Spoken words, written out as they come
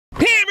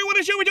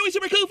YouTubers, we're doing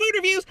super cool food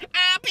reviews.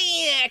 I'm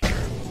back.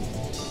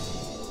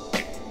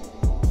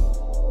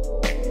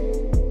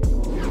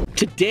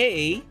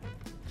 Today,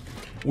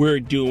 we're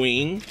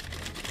doing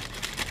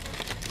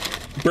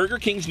Burger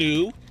King's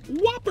new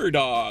Whopper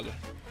Dog.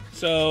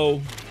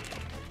 So,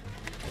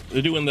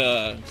 they're doing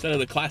instead of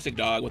the classic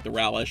dog with the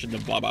relish and the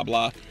blah, blah,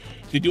 blah,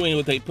 they're doing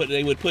what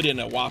they would put in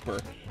a Whopper.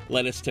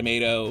 Lettuce,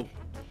 tomato,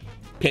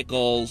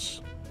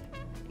 pickles,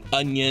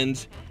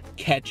 onions,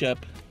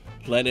 ketchup,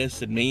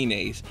 lettuce, and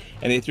mayonnaise,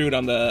 and they threw it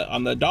on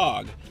the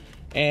dog.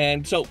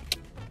 And so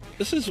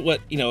this is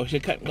what, you know,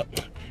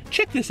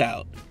 check this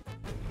out.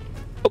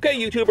 Okay,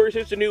 YouTubers,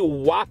 it's the new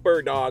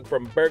Whopper Dog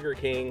from Burger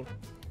King.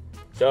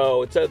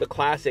 So instead of the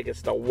classic,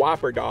 it's the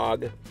Whopper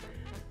Dog.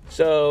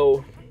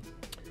 So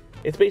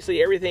it's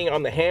basically everything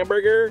on the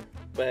hamburger,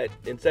 but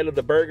instead of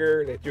the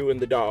burger, they threw in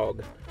the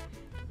dog.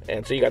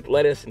 And so you got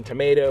lettuce and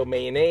tomato,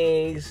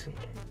 mayonnaise,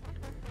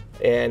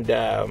 and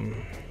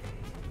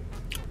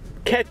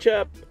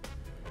ketchup.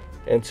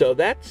 And so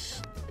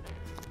that's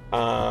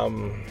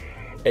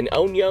an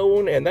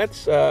onion, and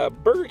that's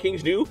Burger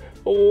King's new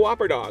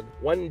Whopper Dog,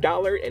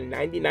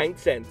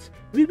 $1.99.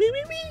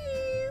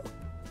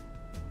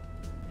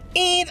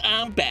 And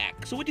I'm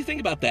back. So what do you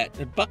think about that?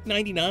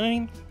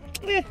 $1.99?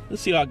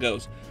 Let's see how it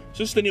goes.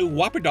 So it's the new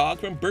Whopper Dog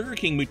from Burger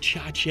King,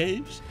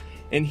 muchachos.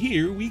 And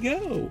here we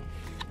go.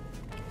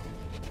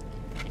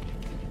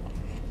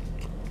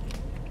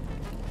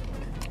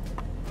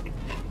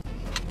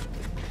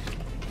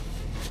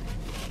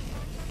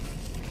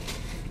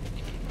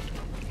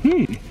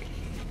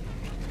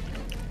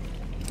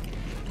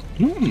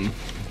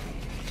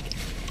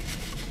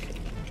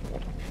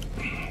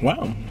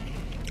 Wow.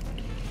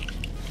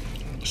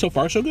 So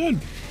far, so good.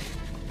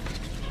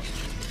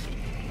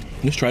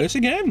 Let's try this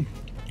again.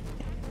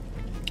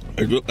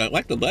 I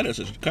like the lettuce.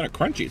 It's kind of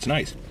crunchy. It's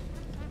nice.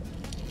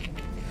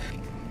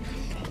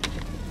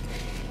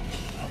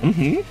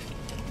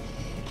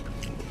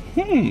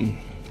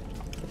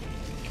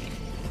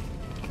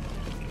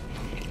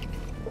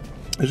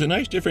 There's a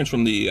nice difference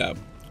from the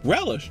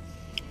relish.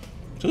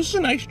 So this is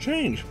a nice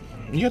change.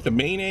 You got the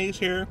mayonnaise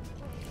here.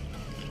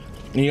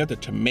 And you got the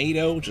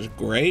tomato, which is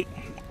great.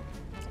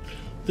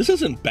 This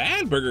isn't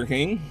bad, Burger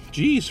King.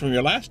 Geez, from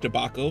your last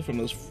debacle, from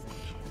those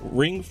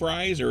ring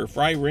fries or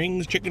fry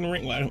rings, chicken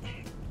ring.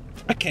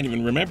 I can't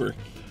even remember.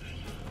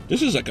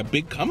 This is like a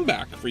big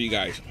comeback for you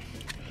guys.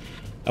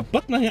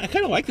 $1.99. I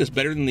kind of like this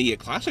better than the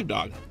classic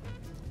dog.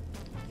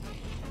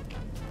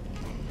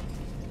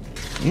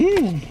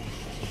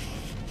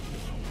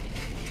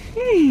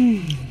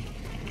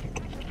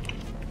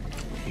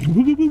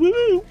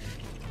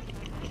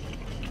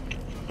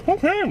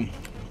 Okay.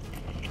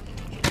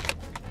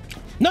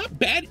 Not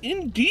bad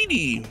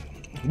indeedy.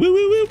 Woo,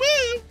 woo, woo,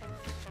 woo.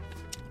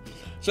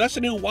 So that's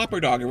the new Whopper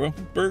Dog from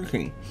Burger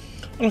King.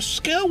 On a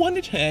scale 1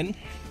 to 10,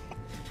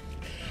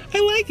 I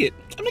like it.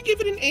 I'm gonna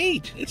give it an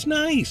 8. It's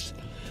nice.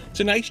 It's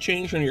a nice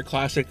change from your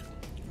classic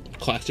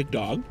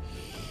dog.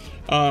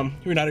 If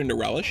you're not into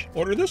relish,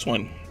 order this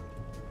one.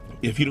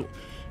 If you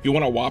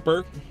want a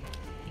Whopper,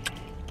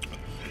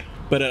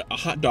 but a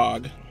hot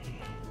dog,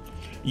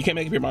 you can't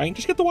make up your mind,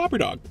 just get the Whopper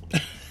Dog.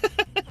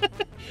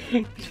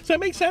 Does that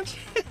make sense?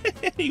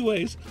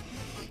 Anyways,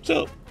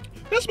 so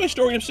that's my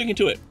story. I'm sticking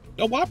to it.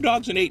 A Whopper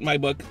Dog's an 8 in my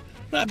book.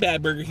 Not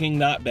bad, Burger King,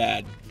 not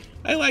bad.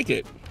 I like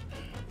it.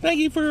 Thank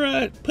you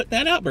for putting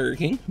that out, Burger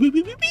King.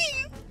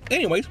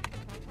 Anyways,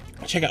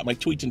 check out my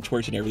tweets and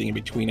twerks and everything in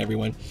between,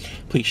 everyone.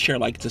 Please share,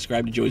 like, and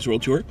subscribe to Joey's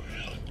World Tour.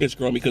 It's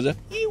growing because of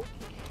you.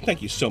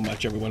 Thank you so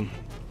much, everyone.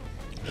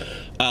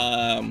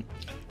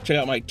 Check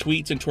out my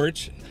tweets and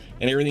twerks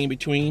and everything in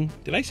between.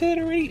 Did I say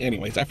that already?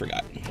 Anyways, I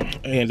forgot.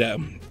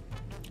 And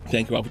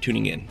thank you all for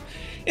tuning in.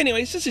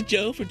 Anyways, this is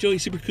Joe for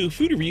Joey's Super Cool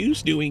Food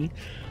Reviews, doing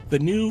the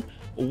new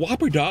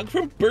Whopper Dog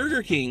from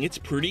Burger King. It's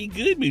pretty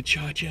good,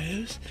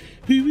 muchachos.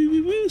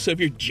 So if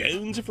you're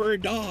jonesing for a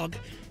dog,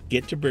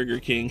 get to Burger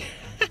King.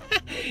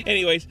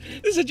 Anyways,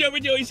 this is Joe for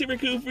Joey's Super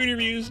Cool Food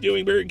Reviews,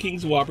 doing Burger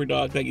King's Whopper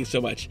Dog. Thank you so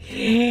much.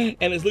 And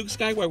as Luke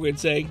Skywalker would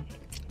say,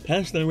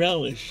 pass the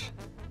relish.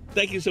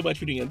 Thank you so much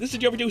for doing it. This is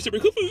Joe for Joey's Super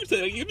Cool Food.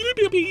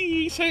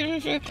 Peace.